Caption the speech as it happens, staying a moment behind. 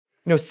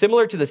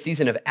Similar to the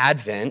season of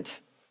Advent,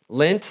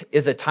 Lent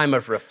is a time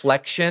of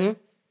reflection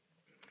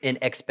and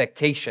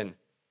expectation.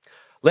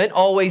 Lent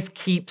always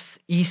keeps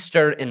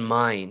Easter in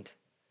mind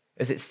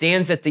as it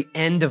stands at the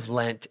end of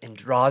Lent and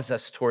draws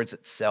us towards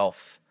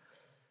itself.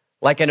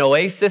 Like an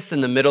oasis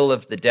in the middle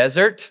of the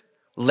desert,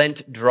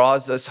 Lent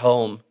draws us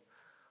home.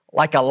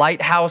 Like a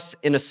lighthouse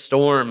in a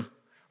storm,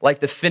 like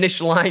the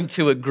finish line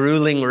to a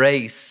grueling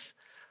race.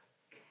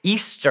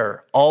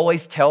 Easter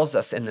always tells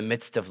us in the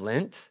midst of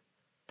Lent,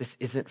 this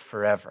isn't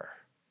forever.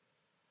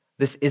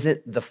 This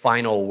isn't the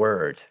final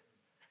word.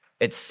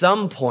 At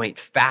some point,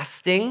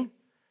 fasting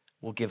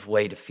will give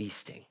way to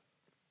feasting.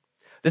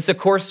 This, of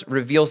course,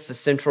 reveals the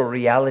central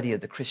reality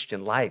of the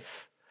Christian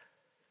life.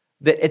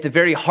 That at the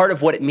very heart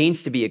of what it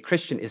means to be a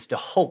Christian is to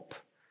hope,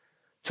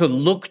 to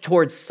look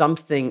towards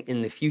something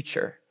in the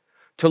future,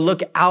 to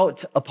look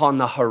out upon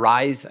the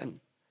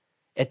horizon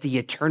at the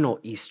eternal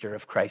Easter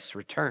of Christ's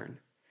return,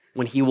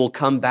 when he will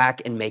come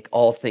back and make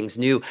all things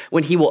new,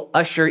 when he will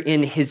usher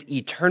in his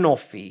eternal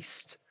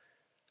feast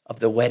of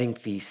the wedding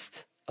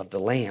feast of the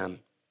Lamb.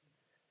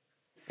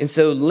 And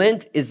so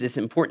Lent is this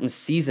important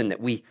season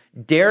that we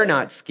dare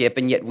not skip,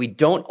 and yet we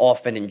don't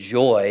often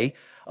enjoy,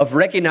 of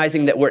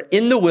recognizing that we're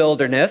in the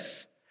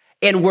wilderness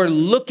and we're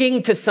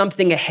looking to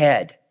something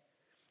ahead.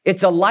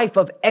 It's a life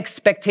of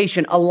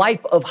expectation, a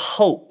life of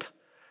hope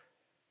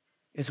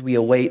as we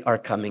await our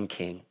coming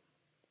King.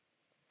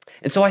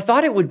 And so I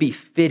thought it would be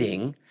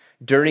fitting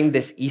during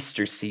this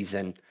Easter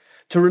season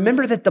to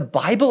remember that the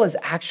Bible is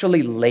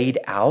actually laid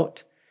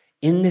out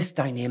in this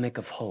dynamic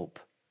of hope.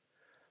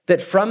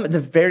 That from the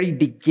very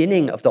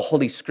beginning of the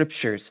Holy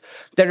Scriptures,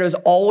 there is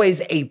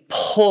always a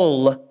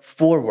pull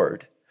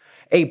forward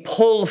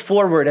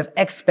of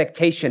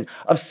expectation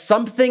of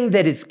something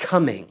that is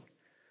coming.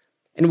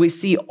 And we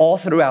see all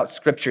throughout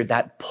Scripture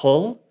that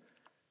pull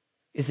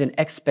is an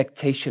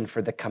expectation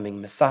for the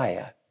coming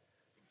Messiah.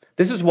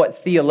 This is what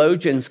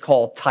theologians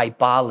call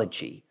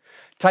typology.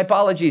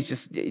 Typology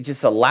is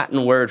just a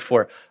Latin word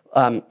for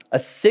a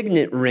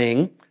signet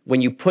ring.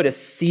 When you put a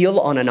seal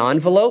on an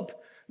envelope,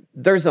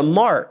 there's a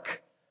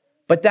mark,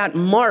 but that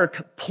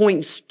mark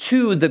points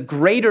to the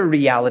greater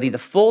reality, the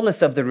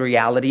fullness of the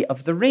reality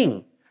of the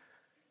ring.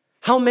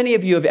 How many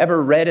of you have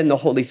ever read in the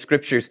Holy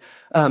Scriptures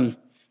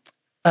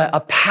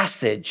a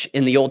passage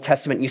in the Old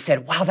Testament and you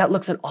said, wow, that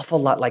looks an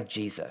awful lot like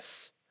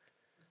Jesus.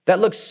 That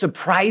looks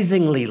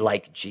surprisingly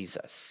like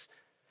Jesus.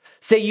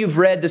 Say you've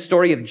read the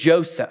story of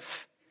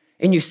Joseph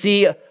and you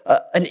see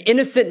an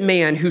innocent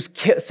man who's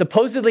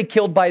supposedly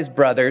killed by his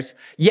brothers,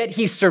 yet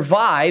he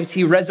survives,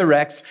 he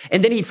resurrects,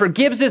 and then he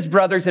forgives his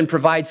brothers and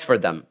provides for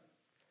them.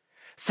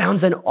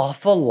 Sounds an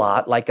awful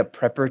lot like a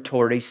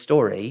preparatory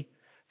story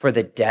for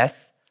the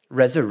death,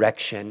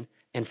 resurrection,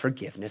 and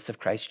forgiveness of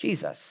Christ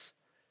Jesus.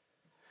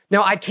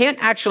 Now, I can't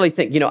actually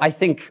think, I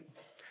think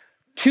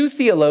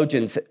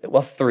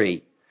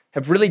three,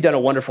 have really done a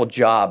wonderful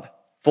job,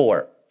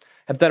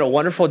 have done a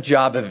wonderful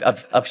job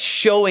of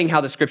showing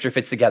how the Scripture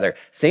fits together.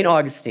 St.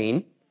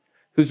 Augustine,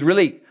 who's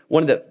really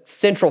one of the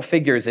central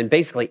figures in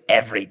basically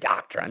every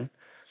doctrine.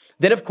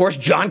 Then, of course,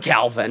 John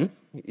Calvin.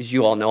 As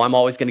you all know, I'm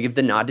always going to give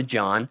the nod to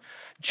John.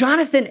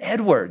 Jonathan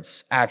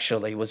Edwards,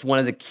 actually, was one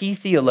of the key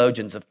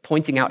theologians of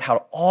pointing out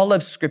how all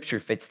of Scripture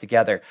fits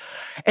together.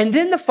 And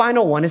then the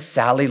final one is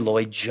Sally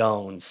Lloyd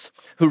Jones,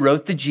 who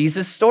wrote the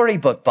Jesus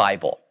Storybook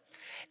Bible.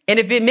 And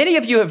if many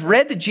of you have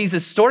read the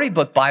Jesus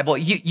Storybook Bible,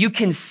 you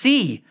can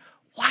see,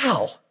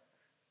 wow,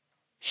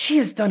 she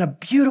has done a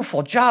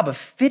beautiful job of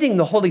fitting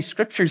the Holy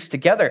Scriptures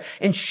together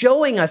and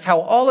showing us how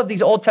all of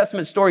these Old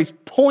Testament stories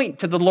point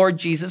to the Lord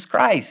Jesus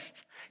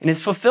Christ and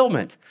his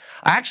fulfillment.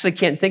 I actually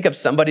can't think of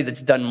somebody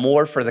that's done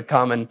more for the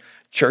common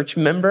church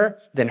member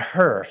than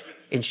her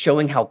in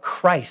showing how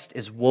Christ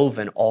is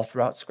woven all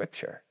throughout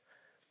Scripture.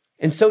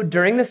 And so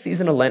during the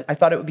season of Lent, I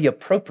thought it would be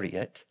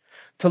appropriate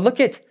to look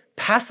at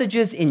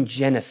passages in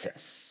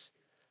Genesis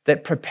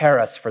that prepare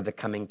us for the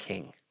coming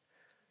King.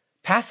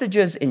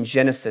 Passages in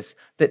Genesis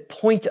that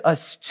point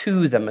us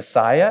to the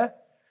Messiah,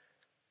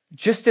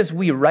 just as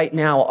we right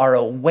now are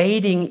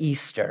awaiting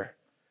Easter,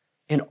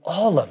 and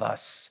all of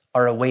us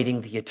are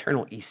awaiting the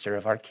eternal Easter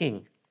of our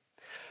King.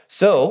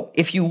 So,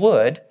 if you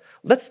would,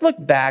 let's look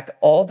back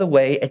all the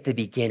way at the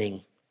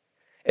beginning,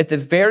 at the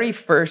very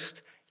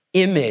first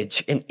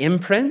image and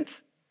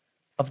imprint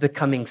of the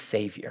coming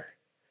Savior.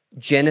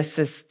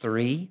 Genesis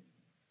 3,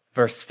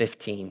 verse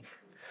 15.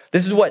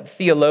 This is what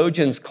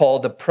theologians call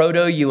the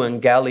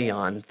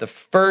proto-evangelion, the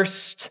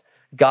first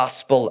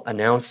gospel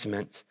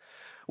announcement,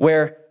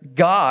 where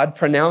God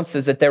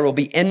pronounces that there will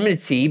be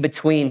enmity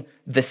between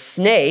the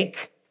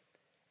snake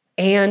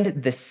and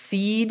the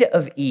seed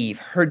of Eve,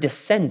 her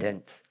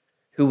descendant,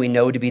 who we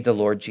know to be the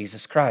Lord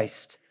Jesus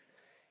Christ.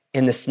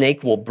 And the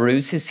snake will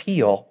bruise his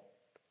heel,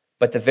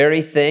 but the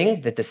very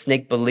thing that the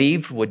snake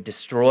believed would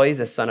destroy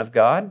the Son of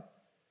God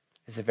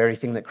is the very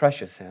thing that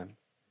crushes him,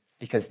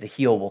 because the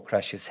heel will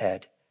crush his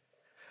head.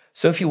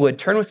 So if you would,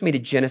 turn with me to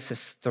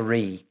Genesis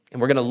 3, and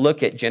we're going to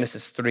look at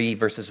Genesis 3,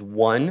 verses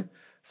 1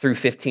 through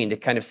 15 to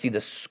kind of see the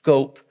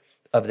scope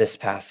of this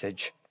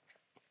passage.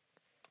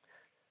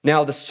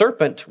 Now the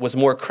serpent was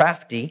more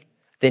crafty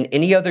than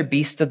any other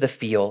beast of the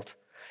field,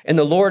 and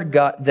the Lord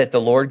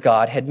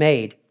God had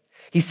made.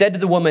 He said to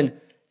the woman,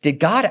 "Did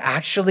God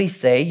actually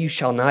say you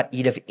shall not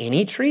eat of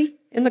any tree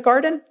in the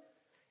garden?"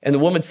 And the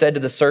woman said to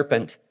the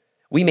serpent,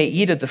 "We may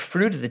eat of the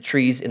fruit of the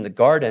trees in the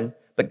garden,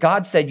 but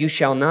God said you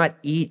shall not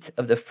eat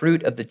of the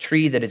fruit of the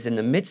tree that is in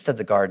the midst of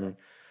the garden,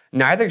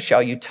 neither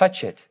shall you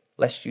touch it,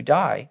 lest you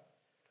die."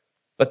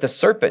 But the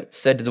serpent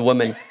said to the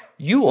woman,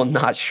 "You will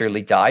not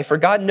surely die, for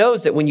God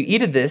knows that when you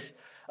eat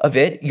of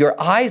it, your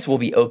eyes will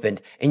be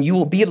opened, and you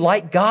will be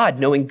like God,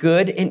 knowing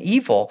good and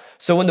evil."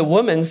 So when the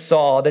woman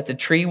saw that the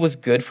tree was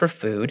good for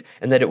food,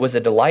 and that it was a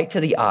delight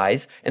to the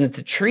eyes, and that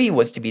the tree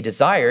was to be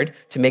desired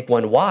to make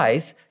one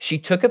wise, she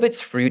took of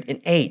its fruit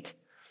and ate.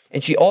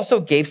 And she also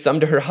gave some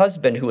to her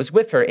husband who was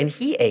with her, and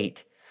he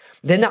ate.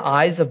 Then the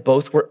eyes of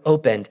both were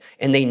opened,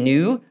 and they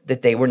knew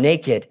that they were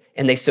naked,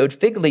 and they sewed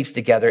fig leaves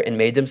together and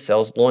made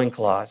themselves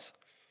loincloths.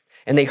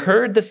 And they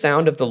heard the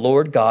sound of the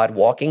Lord God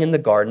walking in the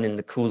garden in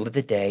the cool of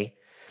the day.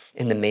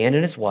 And the man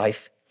and his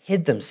wife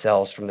hid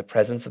themselves from the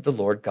presence of the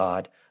Lord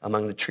God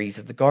among the trees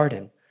of the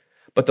garden.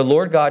 But the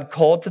Lord God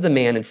called to the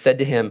man and said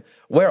to him,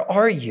 "Where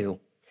are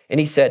you?" And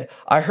he said,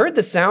 "I heard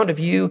the sound of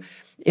you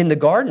in the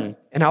garden,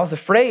 and I was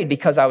afraid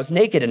because I was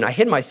naked and I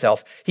hid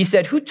myself." He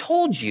said, "Who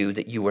told you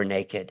that you were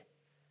naked?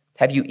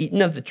 Have you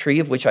eaten of the tree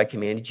of which I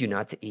commanded you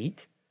not to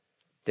eat?"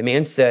 The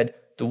man said,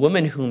 "The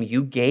woman whom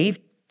you gave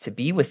to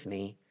be with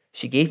me,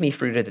 she gave me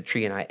fruit of the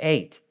tree and I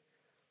ate."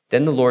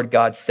 Then the Lord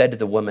God said to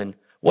the woman,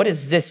 "What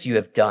is this you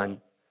have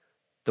done?"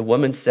 The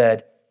woman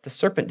said, "The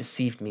serpent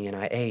deceived me and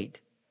I ate."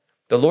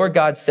 The Lord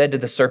God said to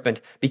the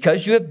serpent,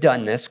 "Because you have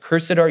done this,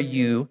 cursed are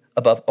you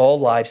above all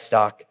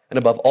livestock and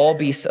above all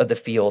beasts of the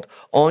field.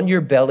 On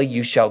your belly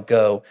you shall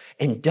go,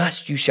 and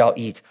dust you shall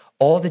eat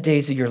all the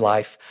days of your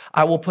life.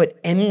 I will put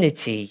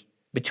enmity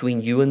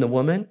between you and the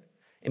woman,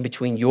 and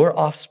between your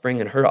offspring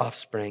and her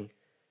offspring,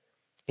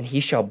 and he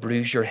shall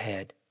bruise your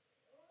head,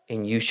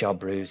 and you shall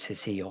bruise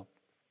his heel."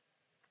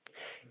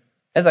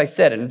 As I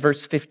said, in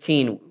verse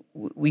 15,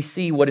 we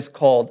see what is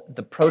called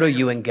the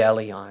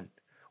proto-evangelion,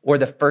 or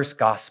the first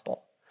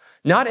gospel.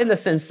 Not in the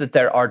sense that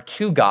there are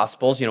two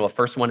gospels, a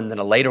first one and then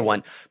a later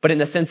one, but in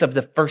the sense of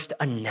the first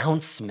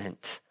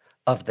announcement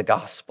of the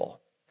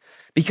gospel.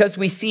 Because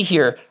we see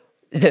here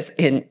this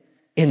in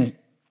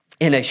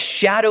a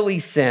shadowy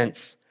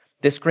sense,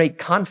 this great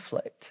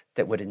conflict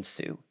that would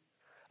ensue.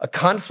 A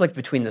conflict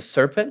between the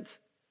serpent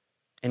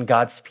and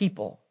God's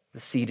people, the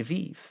seed of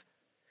Eve.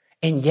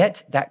 And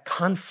yet that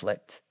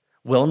conflict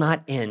will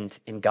not end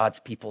in God's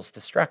people's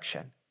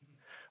destruction.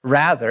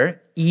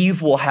 Rather,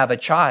 Eve will have a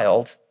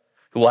child,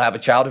 who will have a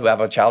child, who will have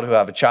a child, who will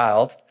have a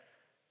child.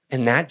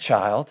 And that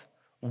child,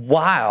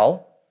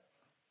 while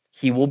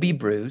he will be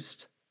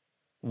bruised,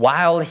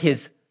 while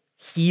his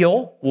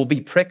heel will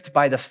be pricked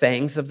by the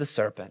fangs of the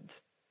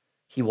serpent,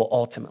 he will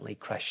ultimately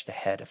crush the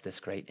head of this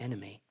great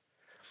enemy.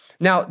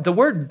 Now, the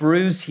word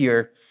bruise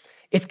here,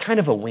 it's kind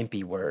of a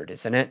wimpy word,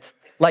 isn't it?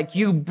 Like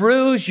you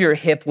bruise your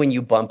hip when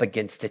you bump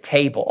against a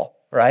table,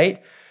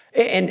 right?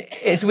 And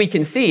as we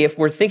can see, if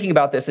we're thinking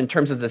about this in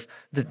terms of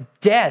the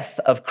death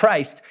of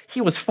Christ, he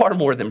was far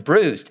more than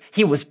bruised.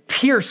 He was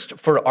pierced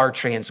for our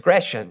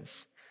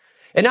transgressions.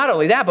 And not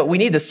only that, but we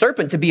need the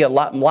serpent to be a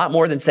lot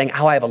more than saying,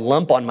 "Oh, I have a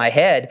lump on my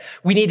head."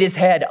 We need his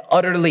head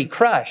utterly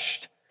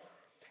crushed.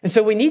 And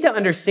so we need to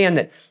understand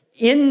that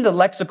in the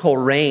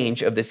lexical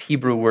range of this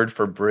Hebrew word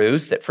for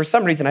bruise, that for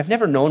some reason, I've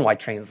never known why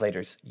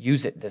translators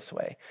use it this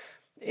way.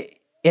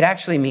 It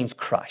actually means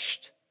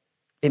crushed.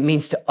 It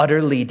means to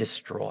utterly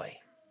destroy.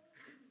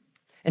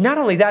 And not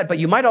only that, but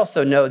you might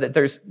also know that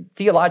there's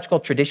theological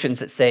traditions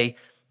that say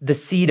the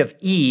seed of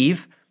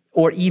Eve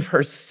or Eve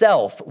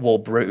herself will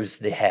bruise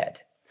the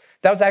head.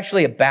 That was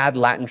actually a bad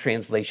Latin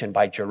translation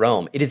by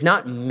Jerome. It is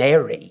not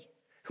Mary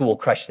who will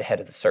crush the head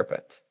of the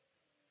serpent.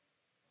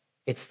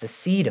 It's the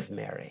seed of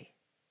Mary,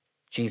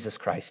 Jesus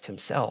Christ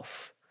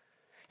himself.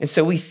 And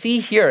so we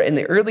see here, and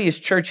the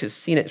earliest church has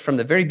seen it from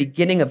the very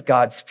beginning of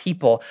God's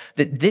people,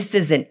 that this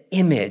is an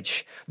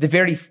image, the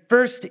very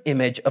first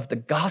image of the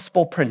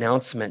gospel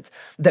pronouncement,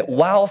 that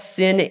while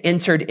sin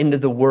entered into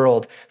the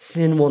world,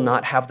 sin will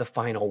not have the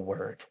final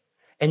word.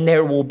 And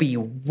there will be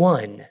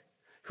one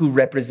who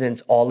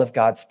represents all of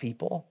God's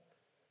people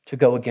to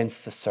go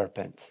against the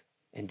serpent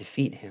and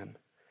defeat him.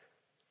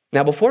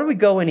 Now, before we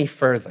go any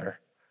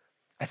further,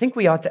 I think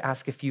we ought to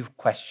ask a few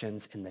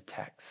questions in the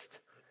text.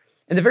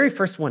 And the very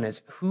first one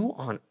is, who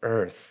on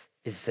earth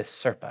is this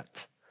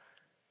serpent?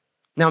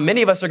 Now,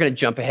 many of us are going to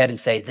jump ahead and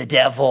say, the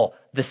devil,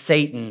 the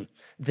Satan,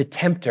 the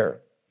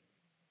tempter.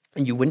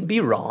 And you wouldn't be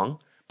wrong,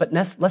 but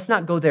let's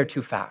not go there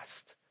too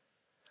fast.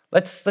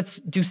 Let's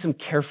do some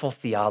careful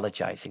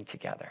theologizing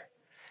together.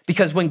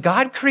 Because when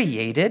God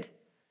created,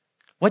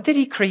 what did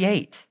he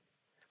create?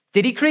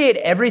 Did he create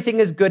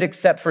everything as good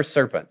except for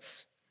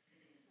serpents?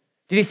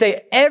 Did he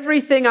say,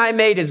 everything I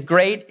made is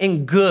great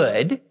and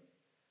good,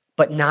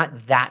 but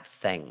not that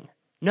thing?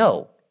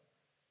 No.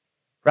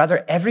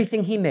 Rather,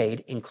 everything he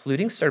made,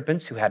 including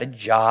serpents who had a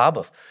job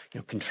of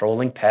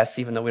controlling pests,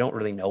 even though we don't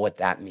really know what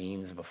that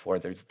means before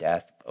there's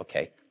death.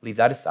 Okay, leave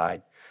that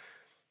aside.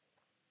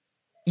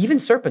 Even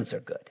serpents are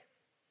good.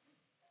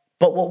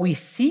 But what we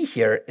see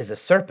here is a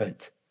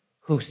serpent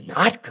who's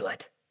not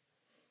good.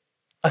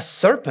 A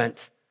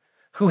serpent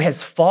who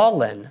has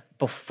fallen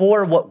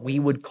before what we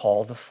would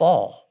call the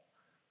fall.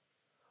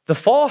 The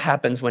fall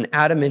happens when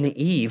Adam and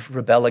Eve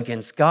rebel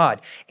against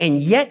God.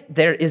 And yet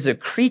there is a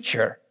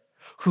creature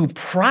who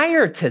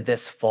prior to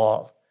this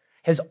fall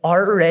has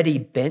already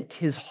bent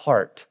his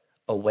heart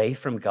away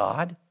from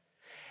God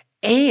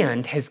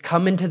and has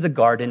come into the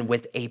garden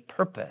with a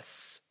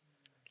purpose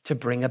to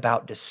bring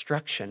about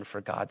destruction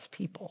for God's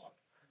people.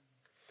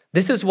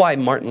 This is why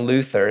Martin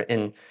Luther,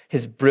 in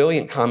his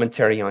brilliant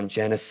commentary on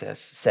Genesis,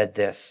 said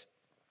this: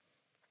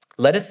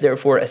 "Let us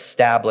therefore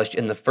establish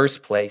in the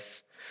first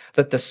place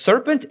that the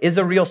serpent is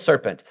a real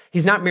serpent."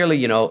 He's not merely,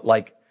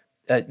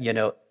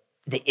 the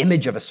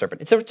image of a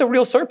serpent. It's a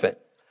real serpent,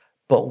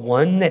 but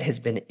one that has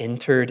been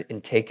entered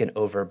and taken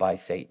over by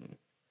Satan.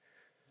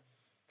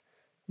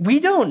 We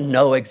don't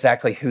know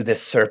exactly who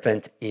this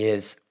serpent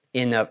is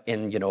in a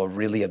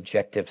really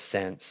objective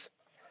sense,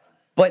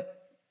 but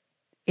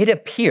it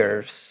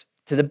appears,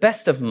 to the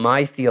best of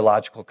my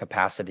theological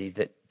capacity,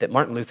 that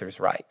Martin Luther is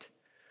right,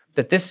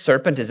 that this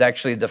serpent is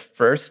actually the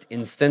first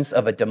instance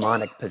of a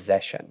demonic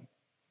possession.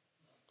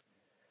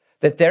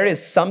 That there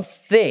is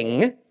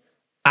something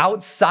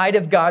outside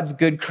of God's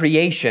good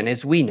creation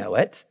as we know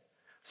it,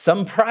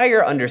 some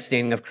prior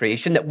understanding of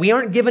creation that we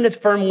aren't given a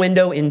firm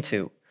window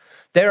into.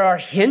 There are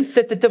hints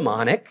at the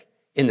demonic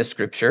in the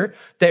scripture.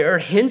 There are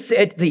hints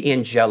at the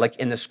angelic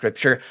in the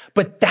scripture,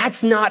 but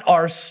that's not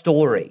our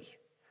story.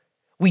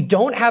 We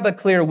don't have a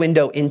clear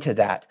window into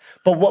that.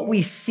 But what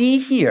we see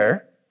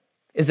here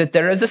is that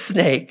there is a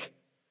snake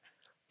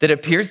that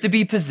appears to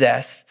be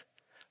possessed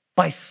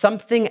by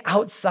something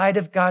outside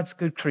of God's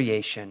good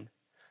creation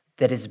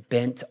that is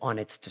bent on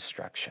its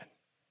destruction.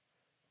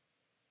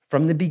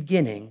 From the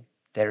beginning,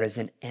 there is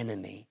an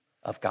enemy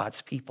of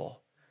God's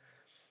people.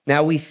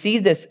 Now we see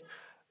this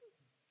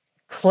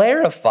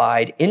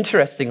clarified,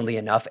 interestingly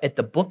enough, at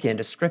the bookend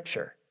of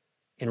Scripture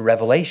in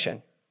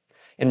Revelation.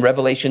 In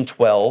Revelation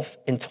 12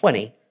 and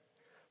 20,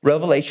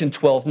 Revelation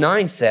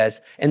 12:9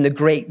 says, "And the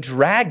great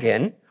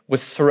dragon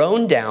was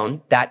thrown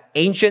down, that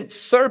ancient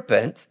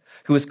serpent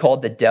who is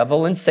called the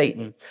devil and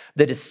Satan,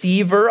 the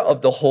deceiver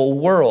of the whole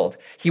world.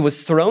 He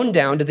was thrown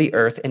down to the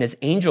earth, and his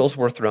angels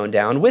were thrown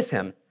down with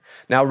him."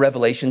 Now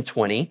Revelation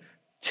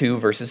 22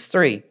 verses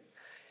 3.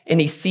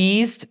 "And he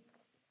seized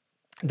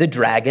the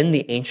dragon,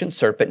 the ancient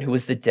serpent, who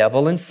is the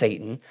devil and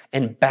Satan,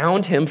 and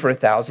bound him for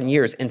 1,000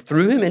 years, and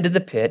threw him into the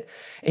pit,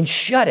 and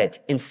shut it,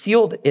 and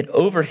sealed it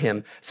over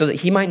him, so that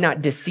he might not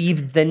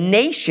deceive the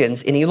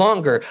nations any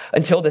longer,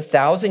 until the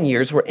 1,000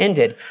 years were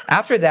ended.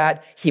 After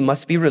that, he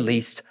must be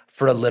released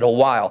for a little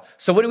while."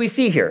 So what do we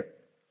see here?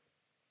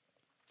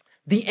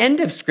 The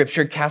end of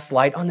Scripture casts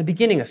light on the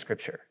beginning of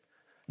Scripture.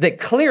 That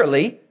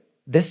clearly,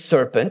 this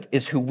serpent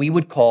is who we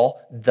would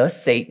call the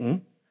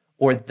Satan,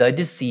 or the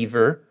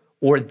deceiver,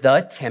 or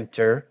the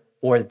tempter,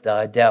 or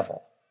the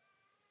devil.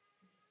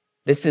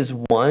 This is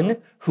one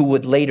who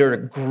would later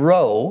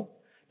grow,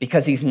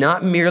 because he's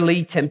not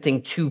merely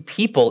tempting two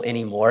people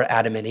anymore,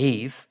 Adam and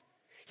Eve.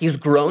 He's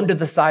grown to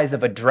the size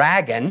of a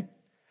dragon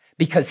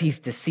because he's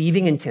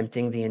deceiving and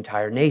tempting the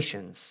entire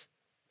nations,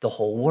 the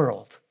whole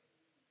world.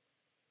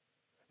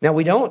 Now,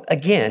 we don't,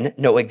 again,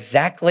 know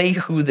exactly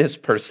who this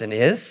person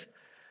is.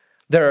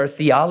 There are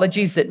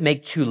theologies that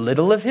make too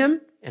little of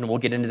him, and we'll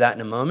get into that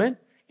in a moment,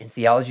 and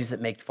theologies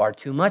that make far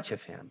too much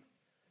of him.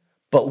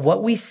 But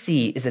what we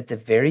see is at the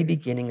very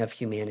beginning of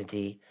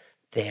humanity,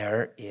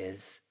 there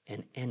is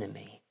an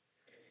enemy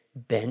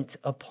bent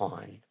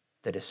upon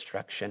the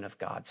destruction of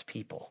God's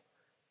people.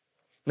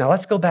 Now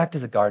let's go back to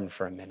the garden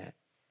for a minute.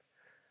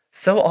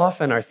 So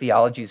often our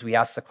theologies, we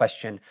ask the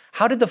question,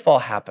 how did the fall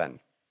happen?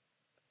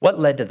 What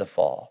led to the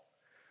fall?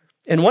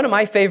 And one of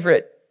my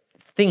favorite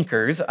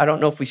thinkers, I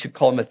don't know if we should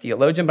call him a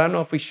theologian, but I don't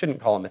know if we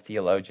shouldn't call him a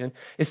theologian,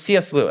 is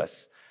C.S.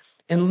 Lewis.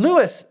 And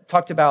Lewis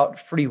talked about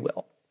free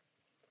will.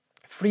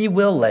 Free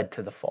will led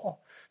to the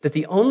fall. That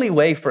the only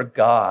way for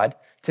God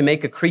to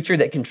make a creature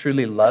that can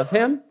truly love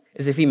him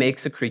is if he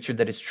makes a creature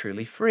that is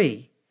truly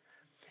free.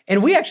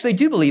 And we actually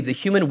do believe the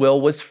human will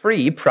was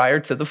free prior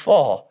to the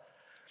fall.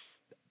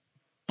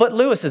 But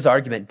Lewis's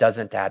argument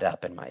doesn't add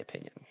up, in my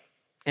opinion,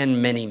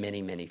 and many,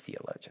 many, many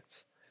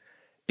theologians.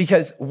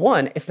 Because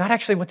one, it's not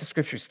actually what the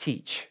scriptures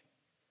teach.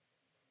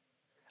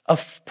 A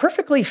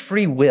perfectly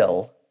free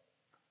will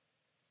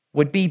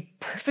would be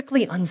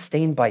perfectly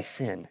unstained by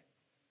sin,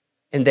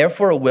 and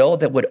therefore a will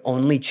that would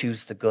only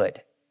choose the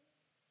good.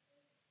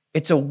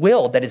 It's a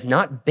will that is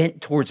not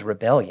bent towards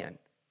rebellion,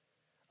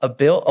 a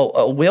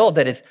will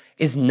that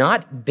is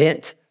not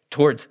bent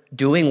towards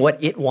doing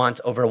what it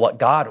wants over what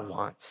God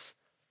wants.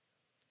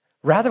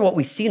 Rather, what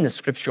we see in the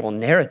scriptural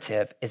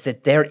narrative is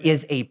that there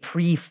is a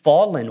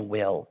pre-fallen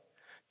will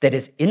that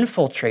has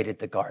infiltrated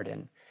the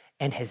garden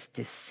and has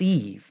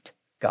deceived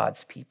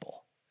God's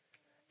people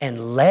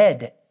and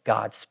led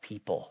God's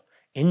people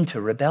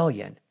into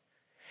rebellion.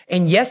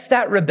 And yes,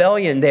 that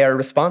rebellion they are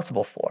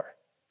responsible for.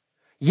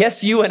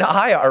 Yes, you and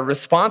I are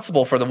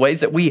responsible for the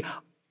ways that we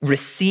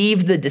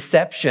receive the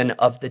deception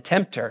of the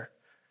tempter.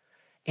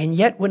 And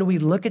yet, when we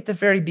look at the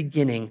very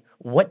beginning,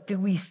 what do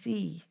we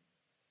see?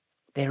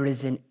 There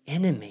is an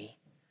enemy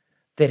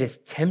that is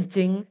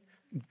tempting,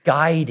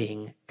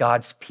 guiding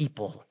God's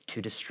people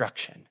to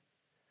destruction.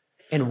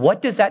 And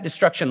what does that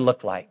destruction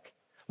look like?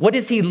 What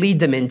does he lead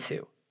them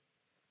into?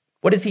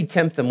 What does he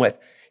tempt them with?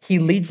 He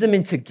leads them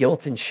into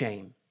guilt and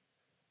shame.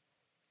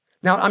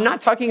 Now, I'm not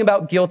talking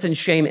about guilt and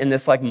shame in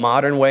this like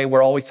modern way.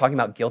 We're always talking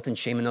about guilt and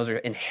shame, and those are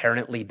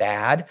inherently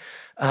bad.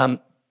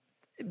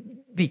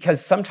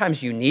 Because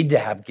sometimes you need to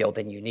have guilt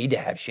and you need to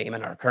have shame,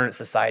 and our current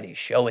society is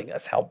showing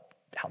us how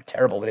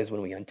terrible it is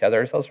when we untether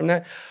ourselves from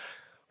that.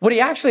 What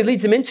he actually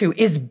leads them into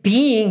is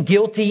being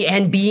guilty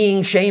and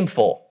being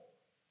shameful.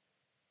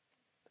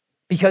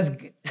 Because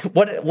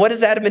what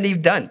has Adam and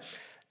Eve done?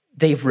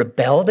 They've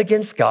rebelled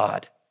against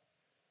God.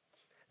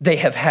 They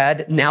have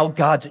had, now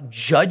God's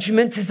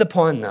judgment is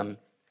upon them.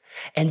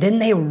 And then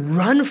they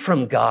run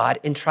from God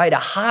and try to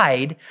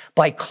hide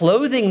by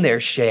clothing their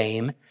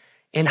shame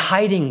and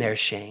hiding their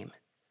shame.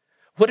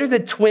 What are the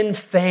twin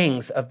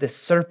fangs of this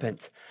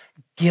serpent?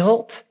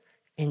 Guilt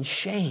and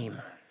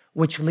shame,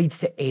 which leads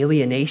to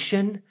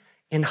alienation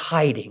and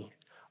hiding,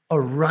 a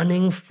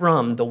running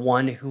from the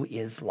one who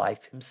is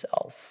life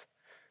himself.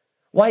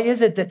 Why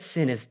is it that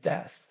sin is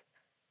death?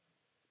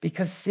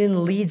 Because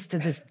sin leads to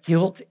this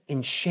guilt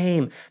and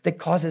shame that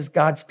causes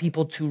God's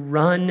people to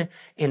run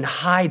and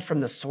hide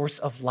from the source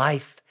of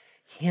life,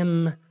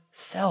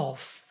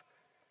 himself.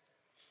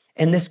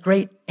 And this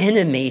great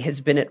enemy has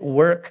been at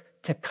work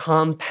to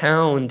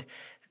compound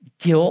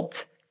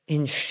guilt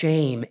and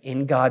shame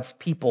in God's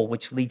people,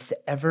 which leads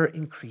to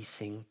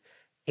ever-increasing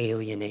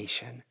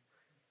alienation.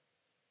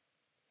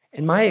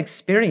 And my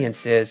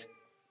experience is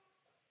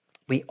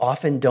we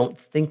often don't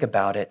think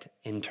about it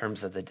in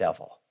terms of the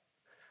devil.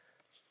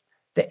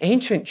 The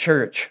ancient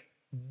church,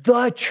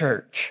 the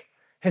church,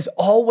 has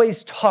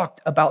always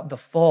talked about the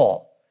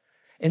fall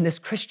in this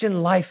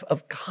Christian life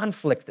of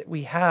conflict that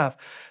we have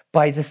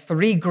by the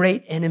three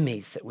great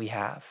enemies that we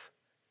have.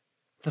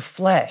 The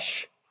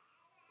flesh,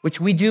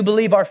 which we do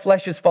believe our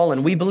flesh is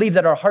fallen. We believe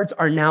that our hearts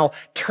are now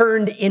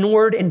turned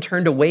inward and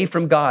turned away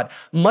from God.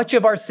 Much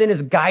of our sin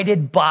is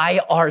guided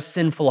by our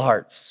sinful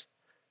hearts.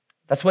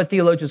 That's what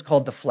theologians call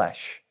the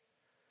flesh.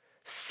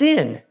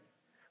 Sin,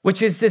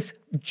 which is this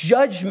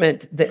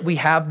judgment that we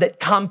have that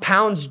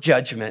compounds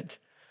judgment,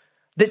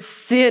 that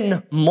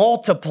sin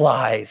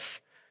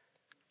multiplies,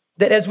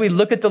 that as we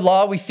look at the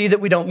law, we see that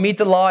we don't meet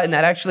the law, and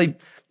that actually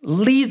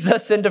leads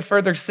us into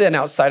further sin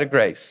outside of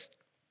grace.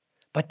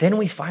 But then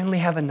we finally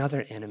have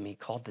another enemy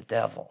called the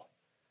devil.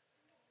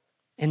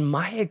 And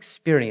my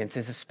experience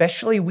is,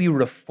 especially we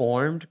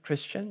Reformed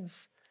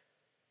Christians,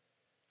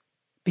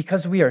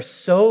 because we are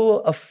so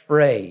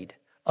afraid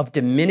of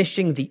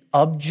diminishing the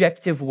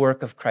objective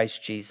work of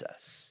Christ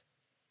Jesus,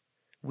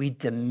 we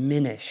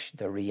diminish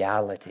the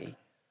reality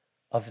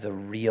of the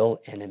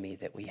real enemy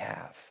that we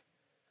have.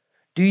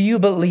 Do you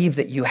believe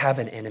that you have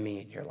an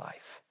enemy in your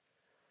life?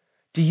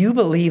 Do you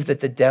believe that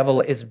the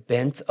devil is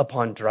bent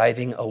upon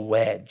driving a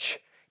wedge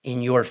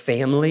in your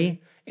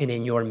family and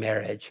in your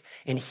marriage?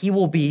 And he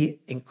will be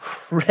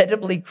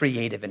incredibly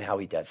creative in how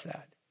he does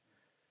that.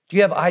 Do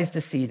you have eyes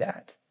to see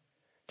that?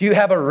 Do you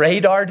have a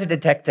radar to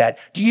detect that?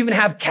 Do you even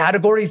have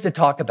categories to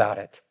talk about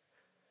it?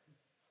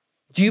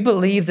 Do you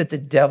believe that the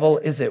devil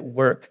is at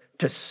work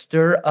to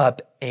stir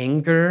up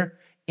anger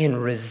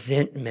and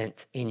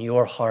resentment in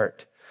your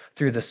heart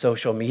through the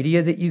social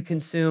media that you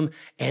consume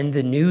and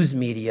the news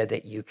media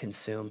that you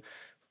consume?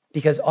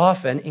 Because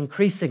often,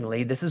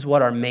 increasingly, this is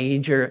what our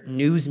major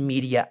news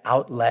media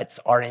outlets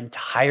are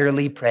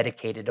entirely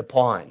predicated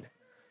upon.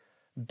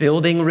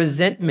 Building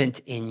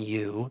resentment in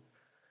you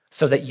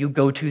so that you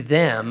go to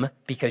them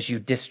because you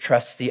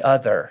distrust the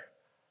other.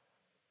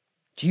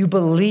 Do you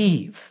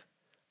believe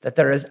that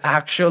there is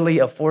actually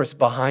a force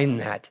behind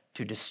that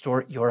to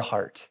distort your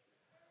heart?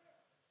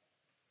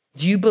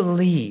 Do you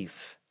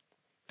believe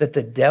that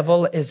the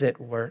devil is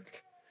at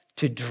work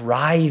to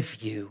drive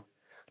you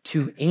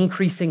to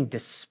increasing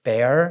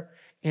despair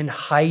and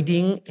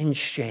hiding in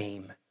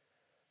shame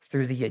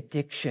through the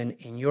addiction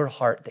in your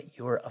heart that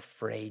you're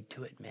afraid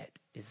to admit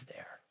is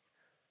there?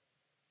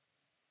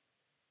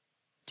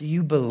 Do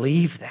you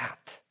believe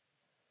that?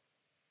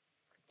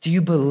 Do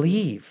you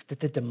believe that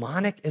the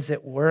demonic is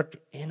at work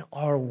in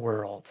our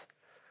world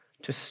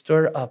to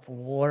stir up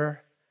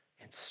war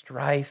and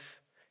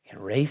strife and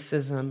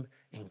racism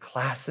and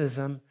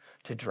classism,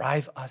 to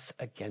drive us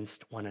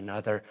against one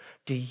another?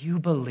 Do you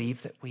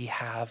believe that we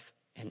have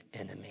an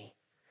enemy?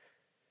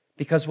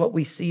 Because what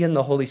we see in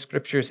the Holy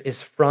Scriptures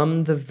is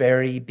from the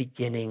very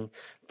beginning,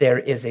 there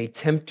is a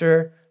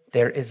tempter,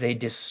 there is a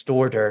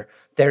distorter,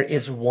 there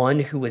is one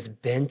who is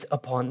bent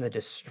upon the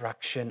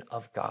destruction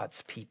of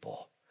God's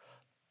people.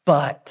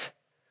 But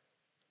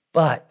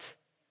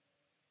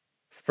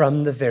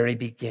from the very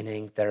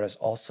beginning, there is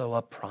also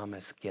a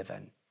promise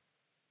given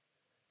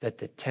that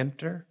the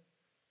tempter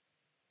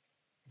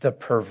the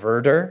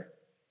perverter,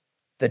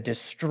 the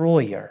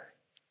destroyer,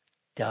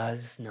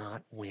 does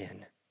not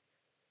win.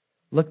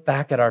 Look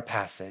back at our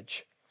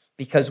passage,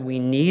 because we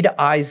need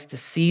eyes to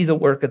see the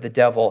work of the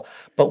devil,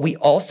 but we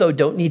also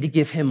don't need to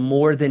give him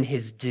more than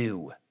his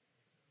due.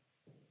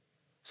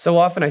 So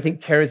often, I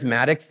think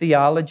charismatic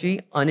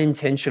theology,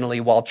 unintentionally,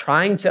 while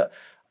trying to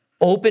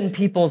open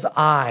people's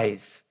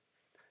eyes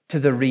to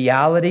the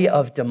reality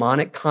of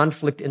demonic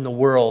conflict in the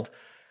world,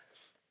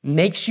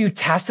 makes you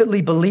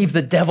tacitly believe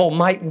the devil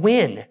might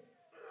win.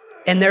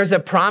 And there's a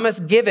promise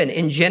given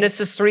in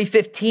Genesis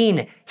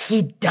 3:15.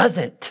 He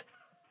doesn't.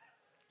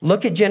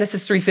 Look at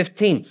Genesis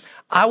 3:15.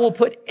 I will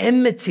put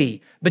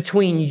enmity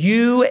between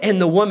you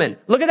and the woman.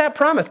 Look at that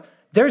promise.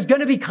 There's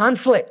going to be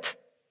conflict.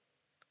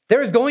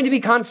 There is going to be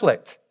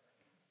conflict.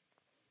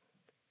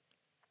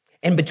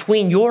 And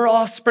between your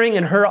offspring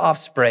and her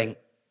offspring,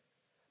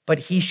 but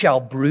he shall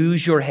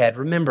bruise your head.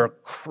 Remember,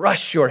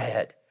 crush your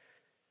head,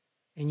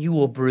 and you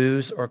will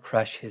bruise or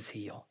crush his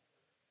heel.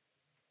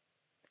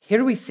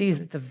 Here we see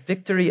the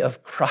victory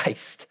of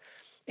Christ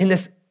in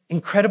this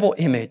incredible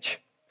image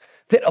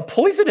that a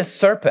poisonous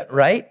serpent,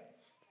 right?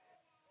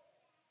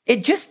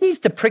 It just needs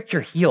to prick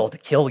your heel to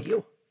kill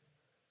you.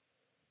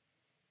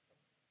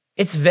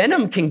 Its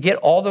venom can get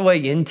all the way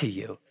into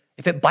you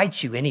if it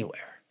bites you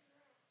anywhere.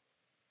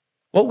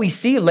 What we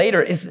see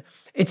later is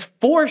it's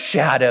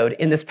foreshadowed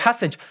in this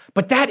passage,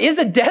 but that is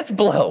a death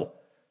blow.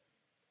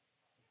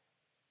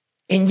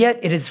 And yet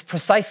it is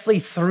precisely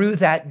through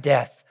that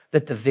death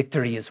that the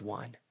victory is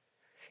won.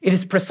 It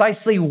is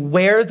precisely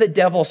where the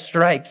devil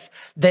strikes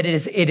that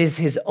it is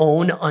his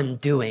own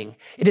undoing.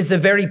 It is the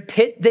very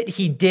pit that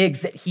he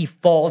digs that he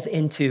falls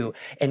into,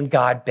 and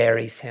God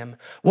buries him.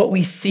 What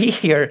we see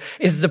here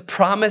is the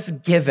promise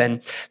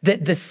given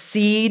that the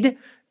seed,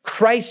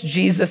 Christ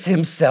Jesus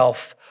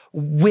himself,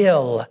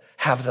 will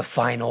have the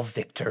final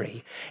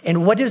victory.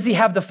 And what does he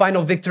have the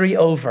final victory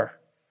over?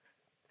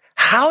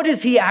 How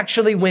does he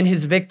actually win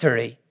his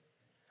victory?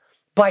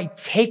 By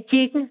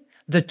taking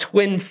the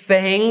twin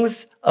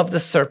fangs of the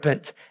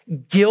serpent,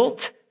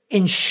 guilt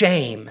and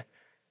shame,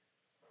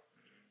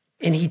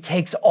 and he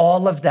takes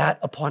all of that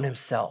upon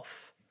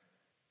himself.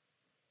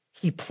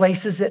 He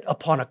places it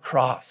upon a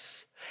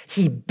cross.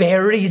 He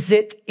buries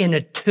it in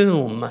a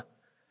tomb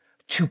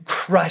to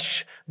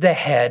crush the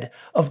head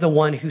of the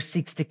one who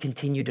seeks to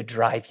continue to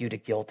drive you to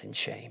guilt and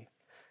shame.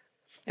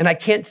 And I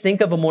can't think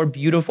of a more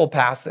beautiful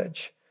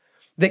passage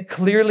that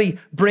clearly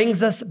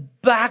brings us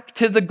back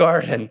to the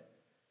garden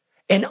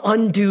and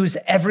undoes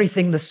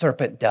everything the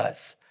serpent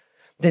does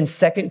than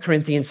 2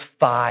 Corinthians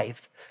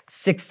 5,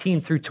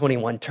 16 through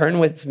 21. Turn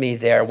with me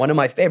there. One of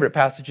my favorite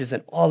passages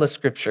in all of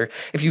Scripture.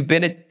 If you've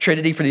been at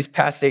Trinity for these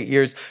past 8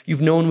 years,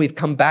 you've known we've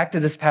come back to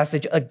this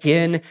passage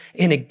again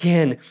and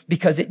again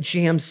because it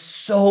jams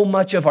so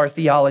much of our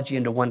theology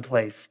into one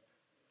place.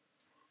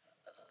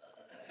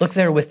 Look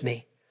there with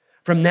me.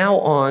 From now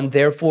on,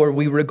 therefore,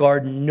 we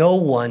regard no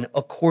one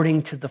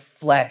according to the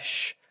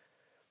flesh.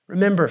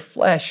 Remember,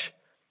 flesh,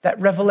 that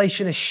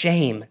revelation is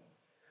shame.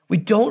 We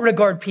don't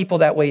regard people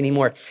that way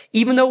anymore.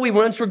 Even though we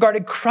once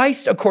regarded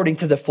Christ according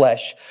to the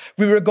flesh,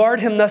 we regard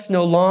him thus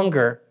no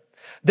longer.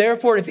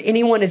 Therefore, if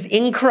anyone is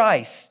in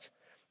Christ,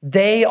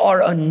 they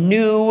are a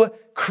new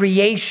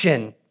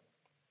creation.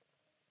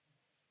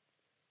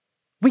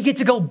 We get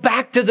to go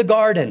back to the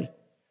garden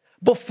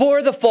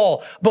before the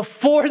fall,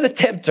 before the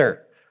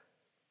tempter.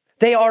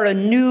 They are a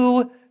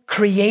new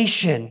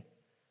creation.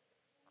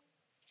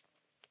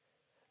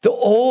 The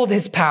old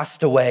has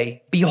passed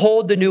away.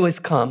 Behold, the new has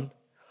come.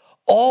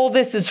 All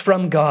this is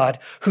from God,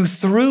 who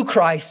through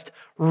Christ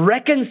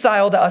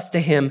reconciled us to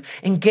him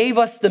and gave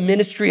us the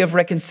ministry of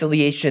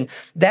reconciliation.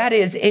 That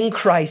is, in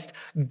Christ,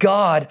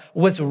 God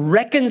was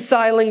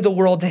reconciling the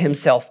world to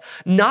himself,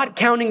 not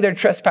counting their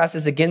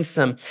trespasses against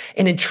them,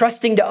 and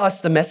entrusting to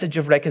us the message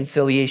of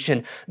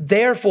reconciliation.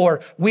 Therefore,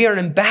 we are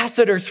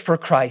ambassadors for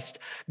Christ,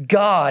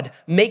 God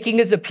making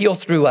his appeal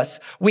through us.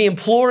 We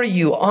implore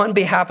you on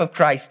behalf of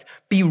Christ,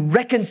 be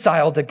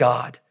reconciled to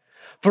God.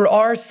 For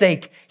our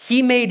sake,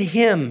 he made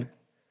him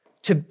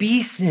to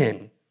be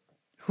sin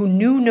who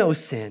knew no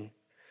sin,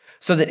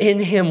 so that in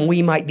him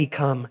we might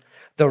become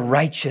the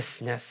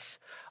righteousness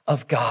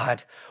of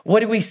God. What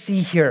do we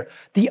see here?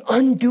 The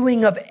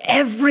undoing of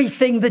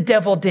everything the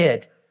devil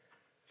did.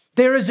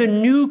 There is a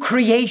new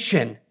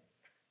creation,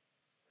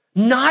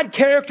 not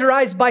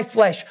characterized by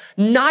flesh,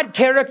 not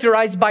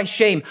characterized by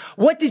shame.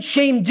 What did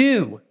shame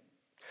do?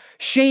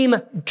 Shame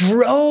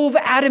drove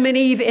Adam and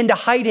Eve into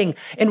hiding.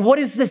 And what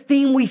is the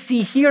theme we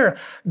see here?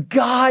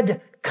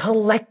 God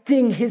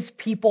collecting his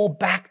people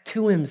back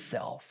to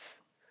himself,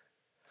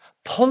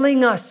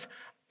 pulling us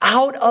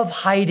out of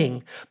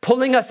hiding,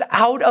 pulling us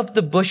out of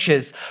the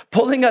bushes,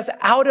 pulling us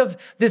out of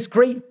this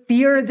great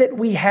fear that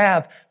we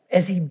have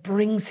as he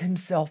brings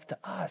himself to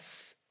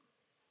us.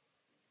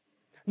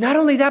 Not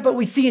only that, but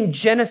we see in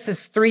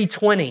Genesis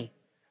 3:20.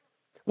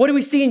 What do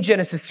we see in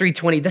Genesis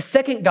 3:20? The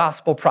second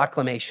gospel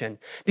proclamation.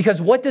 Because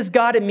what does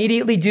God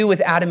immediately do with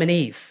Adam and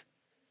Eve?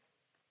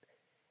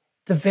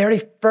 The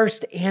very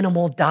first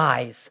animal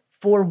dies.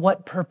 For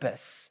what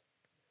purpose?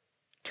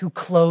 to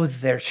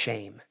clothe their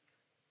shame.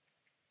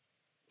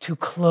 To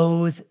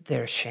clothe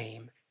their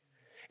shame.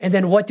 And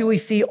then what do we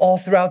see all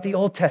throughout the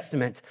Old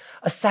Testament?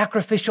 A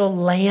sacrificial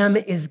lamb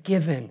is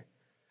given.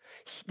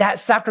 That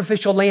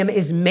sacrificial lamb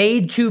is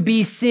made to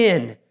be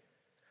sin,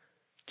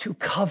 to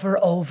cover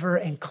over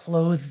and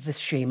clothe the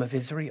shame of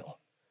Israel.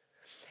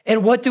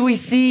 And what do we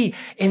see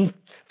in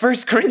 1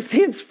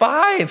 Corinthians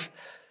 5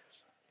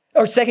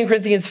 or 2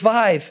 Corinthians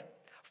 5?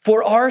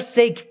 For our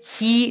sake,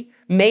 he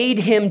made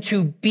him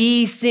to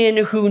be sin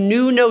who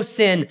knew no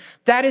sin.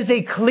 That is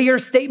a clear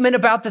statement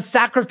about the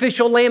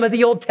sacrificial lamb of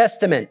the Old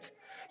Testament.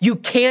 You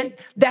can't,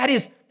 that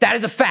is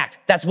a fact.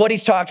 That's what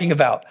he's talking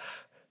about.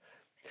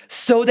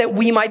 So that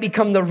we might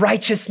become the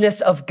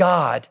righteousness of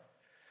God.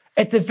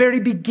 At the very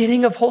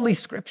beginning of Holy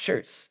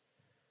Scriptures,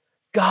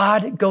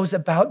 God goes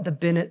about the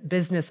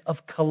business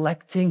of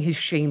collecting his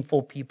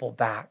shameful people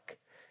back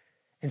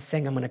and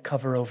saying, I'm going to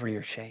cover over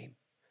your shame.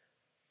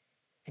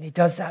 And he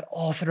does that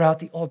all throughout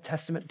the Old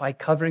Testament by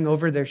covering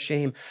over their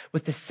shame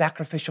with the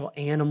sacrificial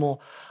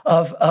animal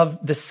of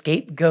the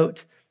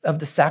scapegoat, of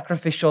the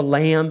sacrificial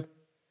lamb.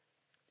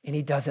 And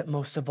he does it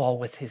most of all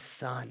with his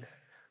son,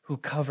 who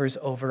covers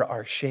over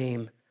our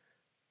shame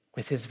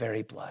with his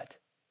very blood.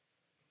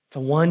 The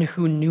one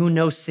who knew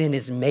no sin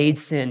is made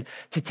sin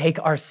to take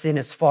our sin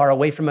as far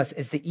away from us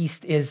as the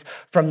east is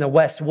from the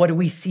west. What do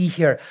we see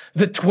here?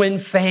 The twin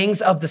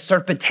fangs of the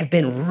serpent have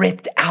been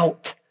ripped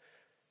out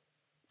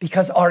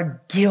because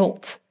our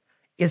guilt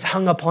is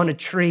hung upon a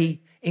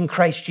tree in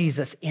Christ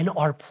Jesus in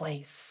our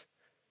place.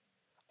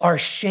 Our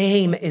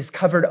shame is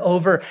covered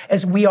over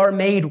as we are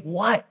made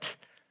what?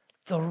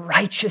 The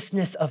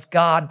righteousness of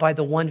God by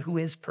the one who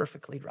is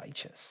perfectly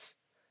righteous.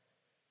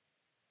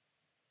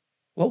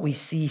 What we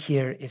see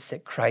here is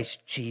that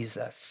Christ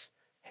Jesus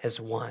has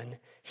won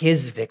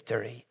his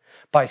victory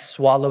by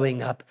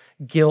swallowing up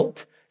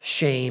guilt,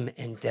 shame,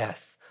 and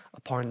death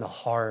upon the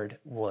hard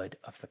wood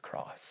of the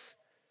cross.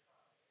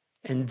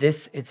 And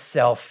this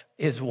itself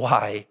is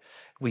why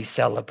we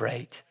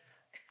celebrate.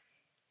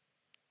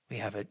 We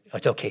have it.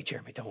 It's okay,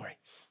 Jeremy, don't worry.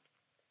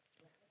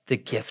 The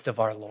gift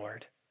of our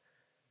Lord.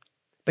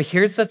 But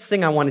here's the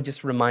thing I want to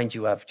just remind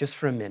you of just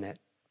for a minute.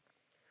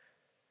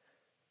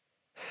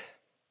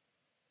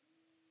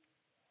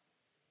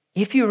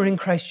 If you are in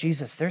Christ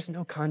Jesus, there's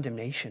no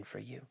condemnation for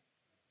you.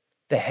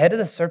 The head of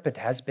the serpent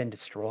has been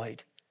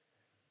destroyed.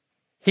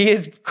 He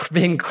has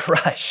been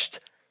crushed.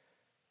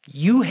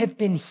 You have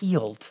been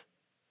healed.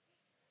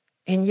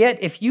 And yet,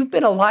 if you've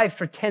been alive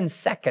for 10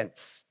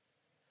 seconds,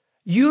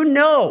 you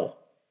know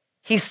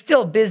he's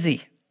still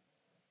busy.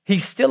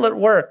 He's still at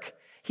work.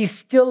 He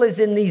still is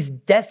in these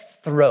death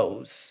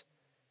throes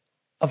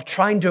of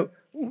trying to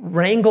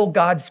wrangle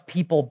God's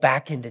people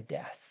back into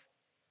death.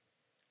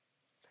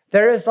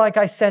 There is, like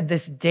I said,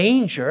 this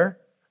danger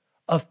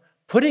of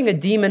putting a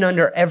demon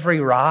under every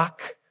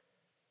rock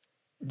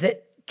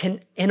that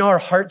can, in our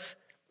hearts,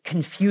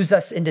 confuse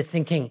us into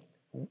thinking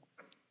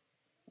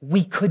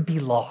we could be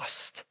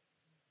lost.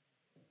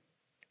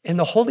 And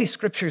the Holy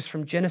Scriptures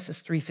from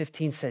Genesis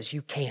 3:15 says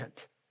you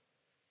can't.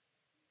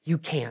 You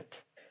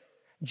can't.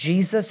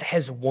 Jesus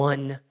has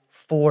won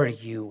for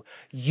you.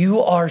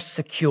 You are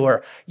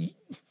secure.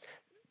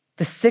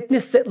 The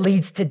sickness that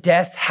leads to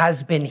death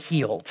has been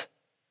healed.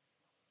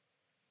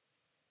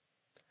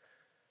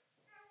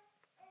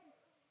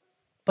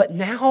 But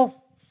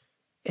now,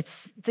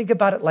 think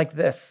about it like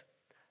this.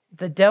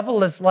 The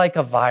devil is like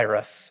a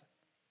virus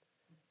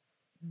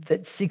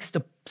that seeks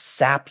to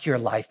sap your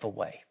life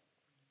away.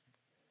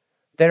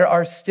 There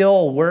are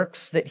still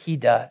works that he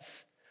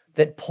does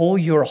that pull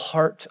your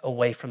heart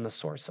away from the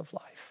source of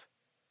life,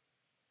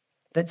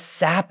 that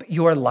sap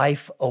your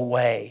life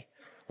away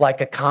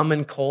like a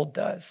common cold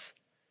does.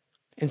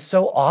 And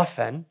so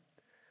often,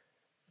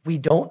 we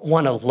don't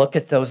want to look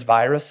at those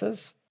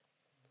viruses.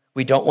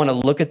 We don't want to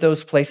look at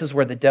those places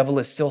where the devil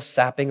is still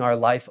sapping our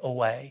life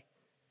away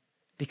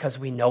because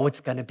we know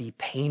it's going to be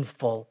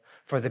painful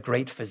for the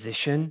great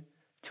physician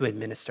to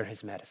administer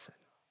his medicine.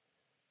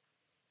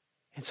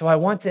 And so I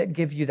want to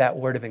give you that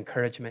word of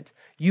encouragement.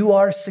 You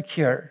are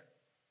secure,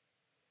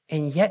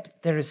 and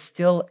yet there is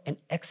still an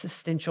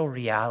existential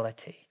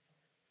reality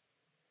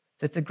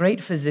that the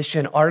great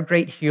physician, our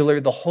great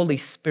healer, the Holy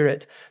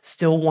Spirit,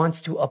 still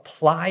wants to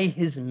apply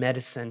his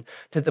medicine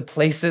to the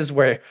places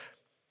where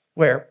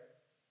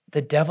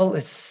the devil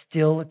is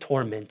still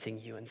tormenting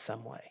you in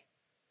some way,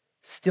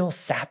 still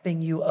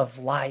sapping you of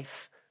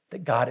life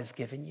that God has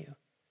given you,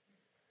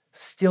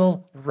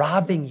 still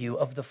robbing you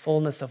of the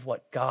fullness of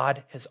what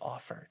God has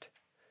offered.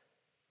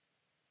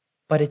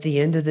 But at the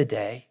end of the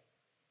day,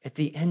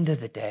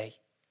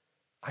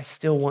 I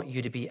still want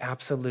you to be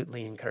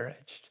absolutely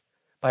encouraged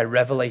by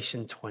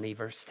Revelation 20,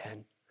 verse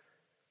 10.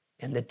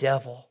 And the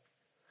devil,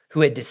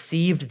 who had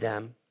deceived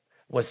them,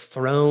 was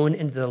thrown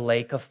into the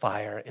lake of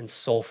fire and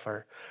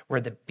sulfur, where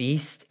the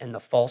beast and the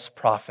false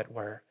prophet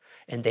were,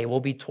 and they will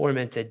be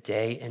tormented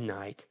day and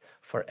night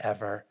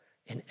forever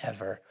and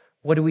ever.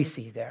 What do we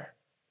see there?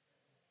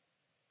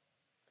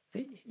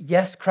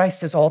 Yes,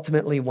 Christ has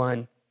ultimately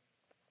won.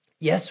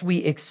 Yes, we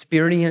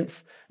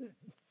experience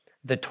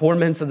the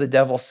torments of the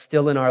devil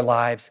still in our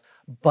lives,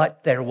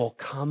 but there will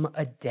come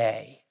a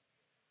day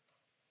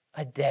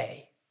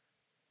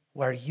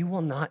where you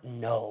will not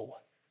know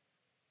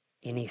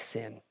any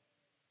sin.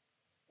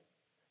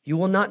 You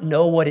will not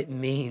know what it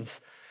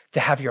means to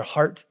have your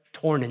heart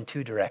torn in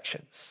two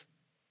directions.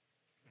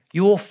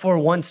 You will for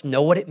once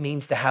know what it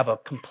means to have a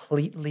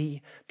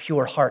completely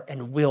pure heart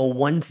and will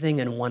one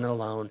thing and one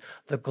alone,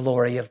 the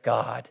glory of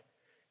God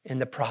and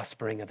the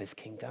prospering of his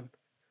kingdom.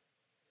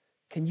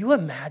 Can you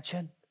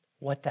imagine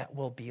what that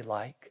will be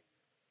like?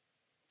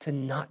 To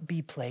not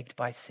be plagued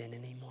by sin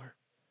anymore.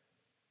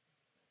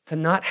 To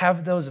not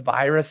have those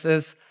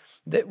viruses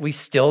that we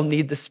still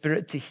need the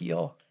Spirit to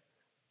heal.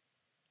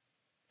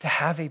 To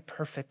have a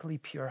perfectly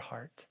pure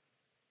heart.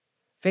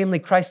 Family,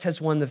 Christ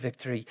has won the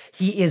victory.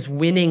 He is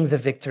winning the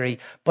victory,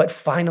 but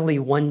finally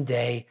one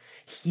day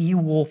he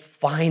will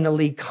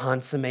finally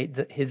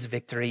consummate his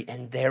victory,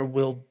 and there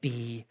will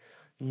be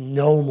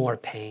no more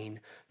pain,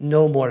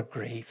 no more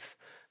grief,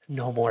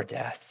 no more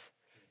death.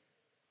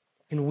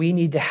 And we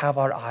need to have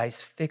our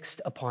eyes fixed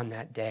upon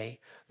that day,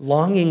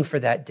 longing for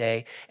that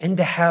day, and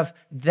to have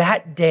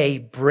that day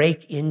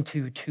break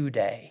into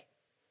today,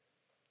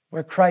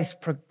 where Christ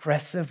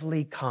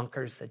progressively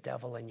conquers the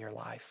devil in your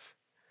life.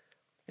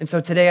 And so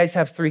today I just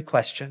have 3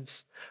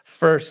 questions.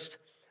 First,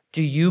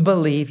 do you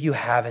believe you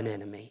have an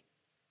enemy?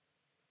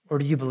 Or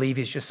do you believe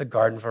he's just a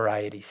garden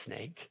variety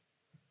snake?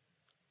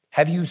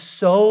 Have you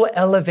so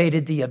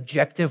elevated the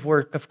objective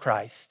work of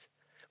Christ,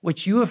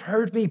 which you have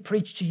heard me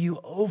preach to you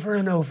over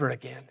and over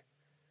again,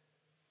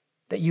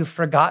 that you've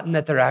forgotten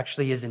that there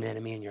actually is an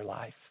enemy in your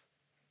life?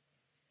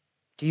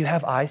 Do you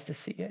have eyes to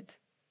see it?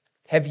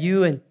 Have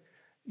you and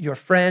your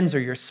friends or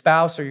your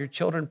spouse or your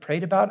children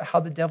prayed about how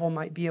the devil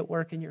might be at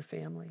work in your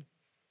family,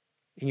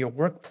 in your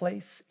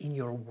workplace, in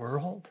your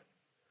world?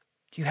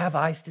 Do you have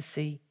eyes to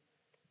see?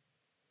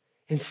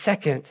 And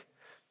second,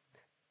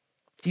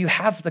 do you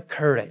have the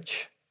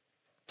courage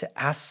to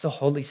ask the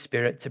Holy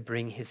Spirit to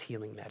bring his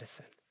healing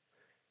medicine?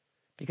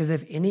 Because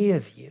if any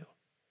of you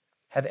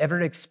have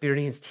ever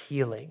experienced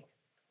healing,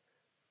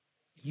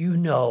 you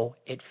know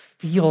it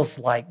feels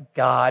like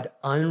God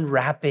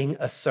unwrapping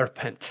a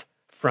serpent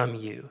from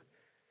you,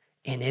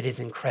 and it is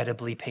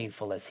incredibly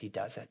painful as he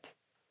does it.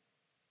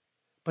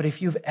 But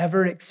if you've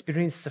ever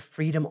experienced the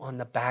freedom on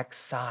the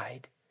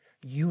backside,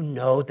 you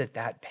know that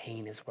that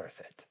pain is worth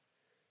it.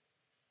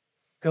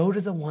 Go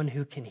to the one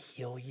who can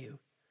heal you,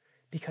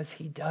 because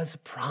he does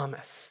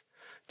promise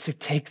to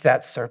take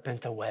that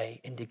serpent away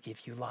and to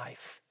give you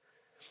life.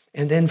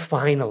 And then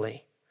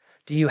finally,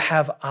 do you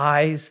have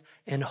eyes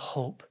and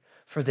hope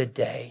for the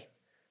day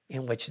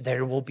in which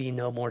there will be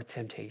no more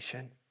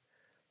temptation?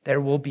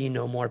 There will be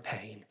no more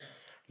pain.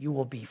 You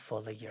will be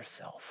fully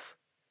yourself.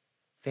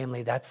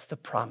 Family, that's the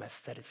promise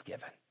that is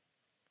given.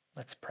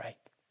 Let's pray.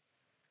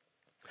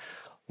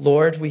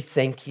 Lord, we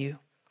thank you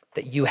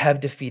that you have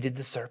defeated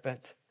the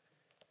serpent,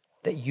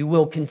 that you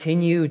will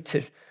continue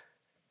to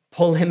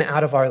pull him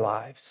out of our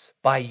lives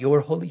by your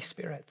Holy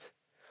Spirit.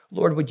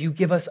 Lord, would you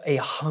give us a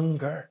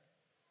hunger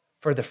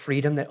for the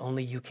freedom that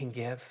only you can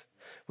give?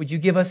 Would you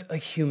give us a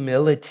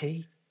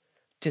humility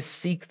to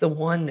seek the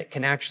one that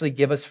can actually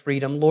give us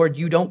freedom? Lord,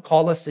 you don't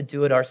call us to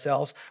do it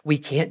ourselves. We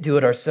can't do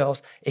it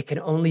ourselves. It can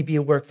only be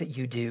a work that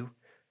you do.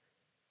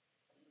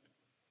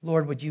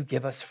 Lord, would you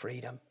give us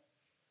freedom?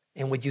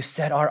 And would you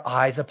set our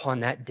eyes upon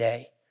that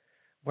day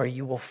where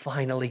you will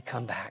finally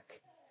come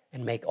back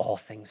and make all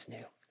things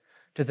new?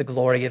 To the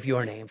glory of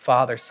your name,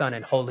 Father, Son,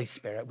 and Holy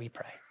Spirit, we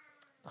pray.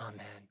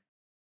 Amen.